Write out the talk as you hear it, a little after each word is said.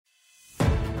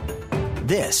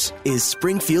This is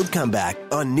Springfield Comeback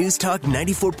on News Talk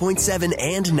 94.7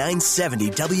 and 970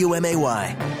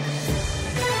 WMAY.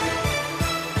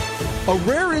 A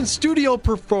rare in-studio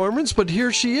performance, but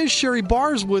here she is. Sherry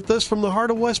Barr is with us from the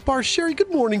Heart of West Bar. Sherry,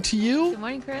 good morning to you. Good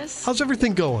morning, Chris. How's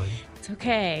everything going? It's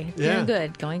okay. Yeah. Doing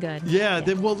good. Going good. Yeah.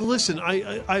 Well, listen,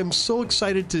 I am so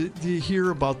excited to hear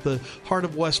about the Heart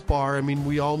of West Bar. I mean,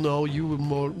 we all know you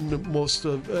and most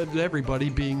of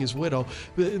everybody being his widow.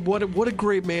 What a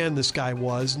great man this guy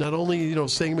was. Not only,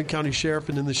 Sangamon County Sheriff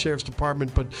and in the Sheriff's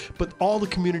Department, but all the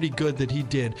community good that he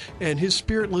did. And his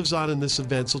spirit lives on in this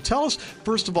event. So tell us,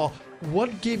 first of all,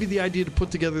 what gave you the idea to put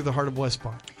together the Heart of West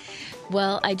Bar?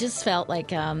 Well, I just felt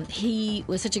like he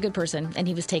was such a good person, and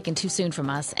he was taken too soon from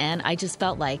us. And I just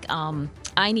felt like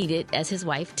I needed, as his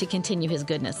wife, to continue his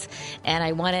goodness. And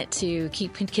I wanted to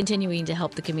keep continuing to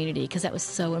help the community because that was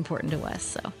so important to us.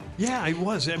 So yeah, it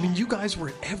was. I mean, you guys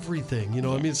were everything.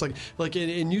 I mean, it's like,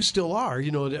 and you still are.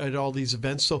 At all these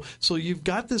events. So you've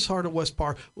got this Heart of West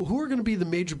Bar. Who are going to be the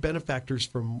major benefactors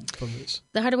from this?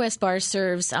 The Heart of West Bar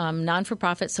serves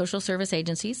non-for-profit social service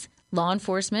agencies, law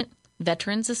enforcement,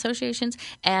 veterans associations,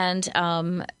 and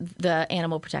the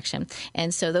animal protection.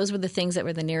 And so those were the things that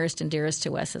were the nearest and dearest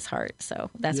to Wes's heart. So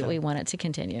that's what we wanted to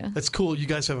continue. That's cool. You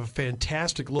guys have a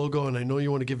fantastic logo, and I know you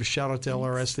want to give a shout out to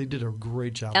LRS. They did a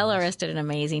great job. LRS did an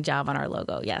amazing job on our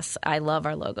logo. Yes, I love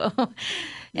our logo.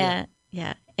 Yeah.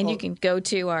 And you can go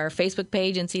to our Facebook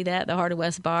page and see that, the Heart of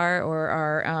West Bar, or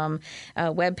our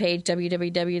webpage,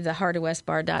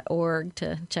 www.theheartofwestbar.org,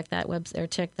 to check that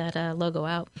logo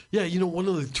out. Yeah, one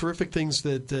of the terrific things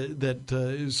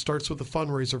that starts with a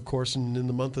fundraiser, of course, and in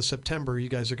the month of September, you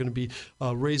guys are going to be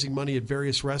raising money at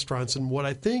various restaurants. And what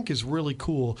I think is really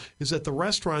cool is that the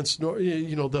restaurants,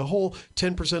 the whole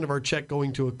 10% of our check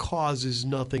going to a cause is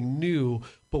nothing new.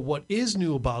 But what is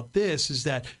new about this is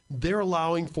that they're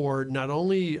allowing for not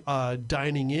only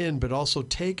dining in, but also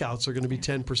takeouts are going to be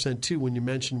 10% too when you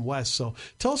mention West. So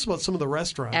tell us about some of the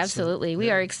restaurants. Absolutely.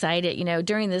 We are excited.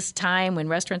 During this time when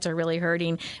restaurants are really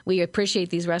hurting, we appreciate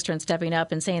these restaurants stepping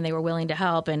up and saying they were willing to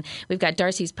help. And we've got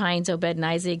Darcy's Pines, Obed and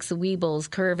Isaac's, Weebles,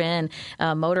 Curve Inn,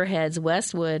 Motorheads,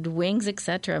 Westwood, Wings,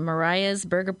 etc., Mariah's,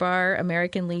 Burger Bar,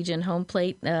 American Legion, Home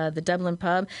Plate, the Dublin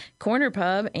Pub, Corner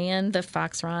Pub, and the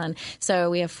Fox Run. So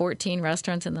we have 14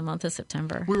 restaurants in the month of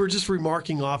September. We were just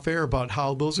remarking off air about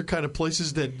how those are kind of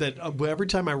places that every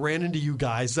time I ran into you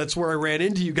guys, that's where I ran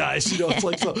into you guys. It's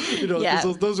like, so,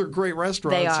 those are great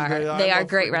restaurants. They are. They are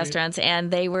great restaurants, and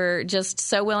they were just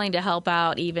so willing to help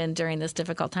out even during this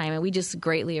difficult time, and we just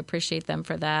greatly appreciate them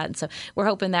for that. And so we're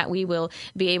hoping that we will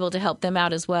be able to help them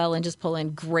out as well and just pull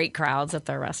in great crowds at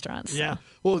their restaurants. Yeah.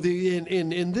 Well,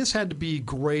 and this had to be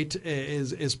great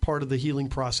as part of the healing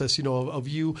process, of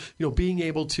you, being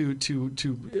able to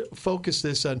focus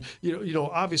this on,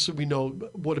 obviously we know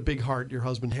what a big heart your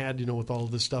husband had, with all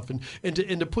of this stuff, and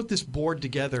to put this board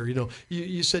together.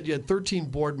 You said you had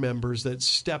 13 board members that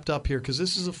stepped up here because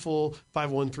this is a full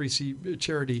 501(c)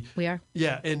 charity. We are.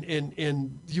 Yeah,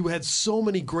 and you had so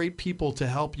many great people to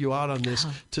help you out on this,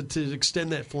 to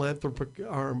extend that philanthropic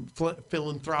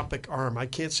arm. I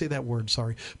can't say that word,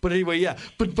 sorry. But anyway, yeah.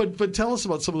 But tell us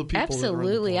about some of the people.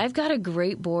 Absolutely. I've got a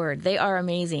great board. They are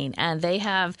amazing, and they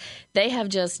have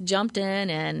just jumped in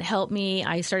and helped me.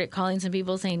 I started calling some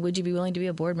people saying, "Would you be willing to be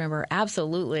a board member?"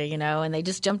 Absolutely, and they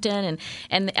just jumped in,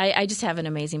 and I just have an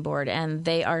amazing board, and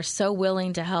they are so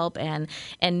willing to help and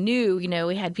knew.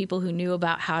 We had people who knew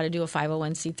about how to do a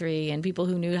 501(c)(3) and people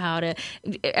who knew how to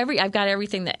I've got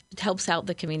everything that helps out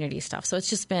the community stuff. So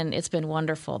it's been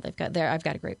wonderful. I've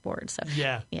got a great board. So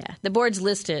yeah. The board's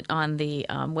listed on the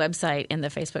website and the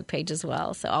Facebook page as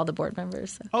well. So all the board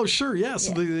members. So. Oh, sure, yeah.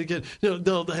 So they get.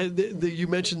 You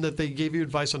mentioned that they gave you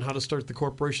advice on how to start the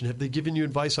corporation. Have they given you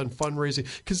advice on fundraising?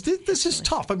 Because this is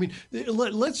tough. I mean,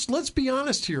 let's be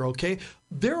honest here, okay?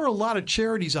 There are a lot of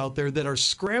charities out there that are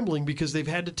scrambling because they've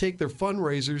had to take their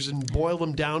fundraisers and boil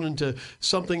them down into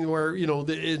something where,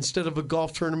 instead of a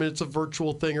golf tournament, it's a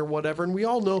virtual thing or whatever. And we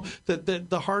all know that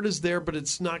the heart is there, but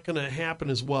it's not going to happen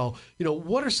as well.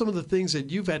 What are some of the things that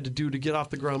you've had to do to get off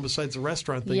the ground besides the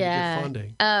restaurant thing to get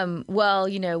funding? Well,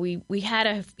 we had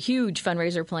a huge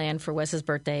fundraiser plan for Wes's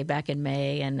birthday back in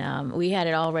May, and we had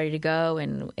it all ready to go,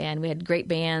 and we had great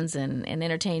bands and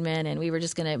entertainment, and it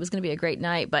was going to be a great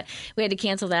night, but we had to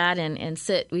cancel that and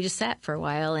sit. We just sat for a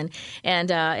while, and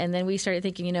then we started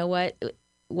thinking, what?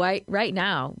 right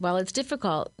now, while it's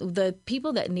difficult, the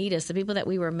people that need us, the people that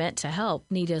we were meant to help,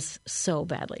 need us so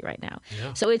badly right now.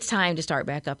 Yeah. So it's time to start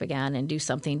back up again and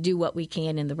do what we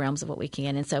can in the realms of what we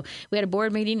can. And so we had a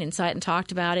board meeting and sat and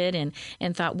talked about it and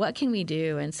thought, what can we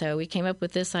do? And so we came up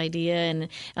with this idea, and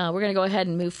we're going to go ahead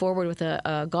and move forward with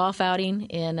a golf outing.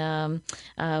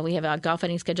 We have a golf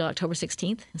outing scheduled October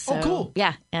 16th. So, cool.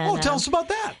 Yeah. And, tell us about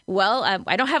that. Well,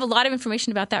 I don't have a lot of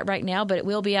information about that right now, but it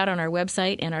will be out on our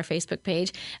website and our Facebook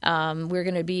page. We're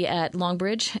going to be at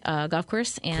Longbridge Golf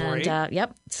Course. And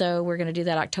yep. So we're going to do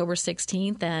that October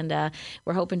 16th. And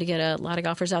we're hoping to get a lot of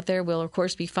golfers out there. We'll, of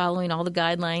course, be following all the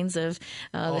guidelines of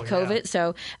the COVID. Yeah.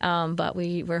 So, but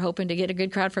we're hoping to get a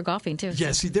good crowd for golfing, too.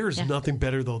 Yeah, see, there's nothing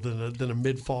better, though, than a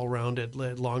mid-fall round at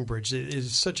Longbridge. It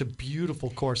is such a beautiful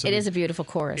course. It is a beautiful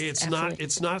course.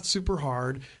 It's not super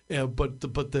hard, but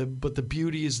the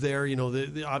beauty is there. You know,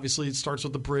 obviously it starts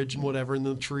with the bridge and whatever, and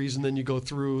the trees, and then you go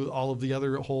through all of the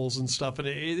other holes and stuff. And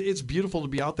it's beautiful to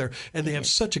be out there. And they have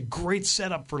such a great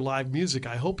setup for live music.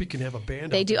 I hope you can have a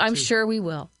band. They do. I'm too. Sure we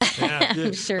will. Yeah,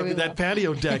 I'm sure we will. That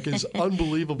patio deck is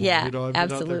unbelievable. Yeah, I've been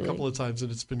absolutely. out there a couple of times,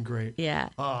 and it's been great. Yeah.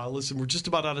 Listen, we're just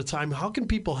about out of time. How can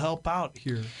people help out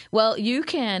here? Well, you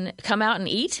can come out and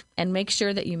eat, and make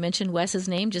sure that you mention Wes's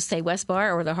name. Just say Wes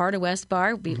Bar or the Heart of Wes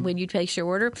Bar when you place your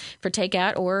order for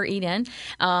takeout or eat in.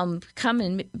 Come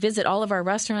and visit all of our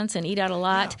restaurants and eat out a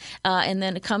lot, and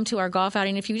then come to our golf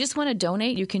outing. If you just want to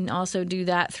donate, you can also do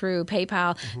that through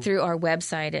PayPal through our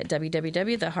website at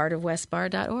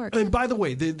www.theheartofwesbar.org. And by the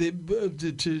way,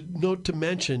 to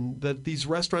mention that these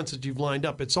restaurants that you've lined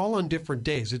up, it's all on different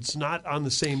days. It's not on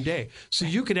the same day. So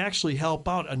you can actually help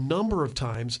out a number of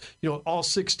times, all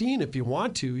 16 if you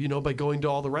want to, by going to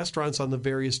all the restaurants on the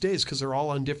various days, because they're all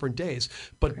on different days.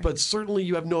 But certainly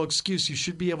you have no excuse. You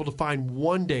should be able to find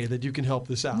one day that you can help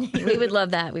this out. We would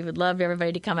love that. We would love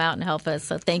everybody to come out and help us.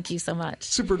 So thank you so much.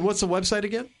 Super. And what's the website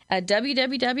again? At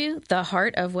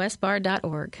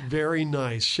www.theheartofwesbar.org. Very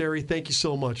nice. Sherry, thank you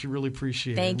so much. We really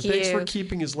appreciate it. Thank you. Thanks for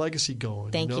keeping his legacy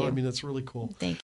going. Thank you. I mean, that's really cool. Thank you.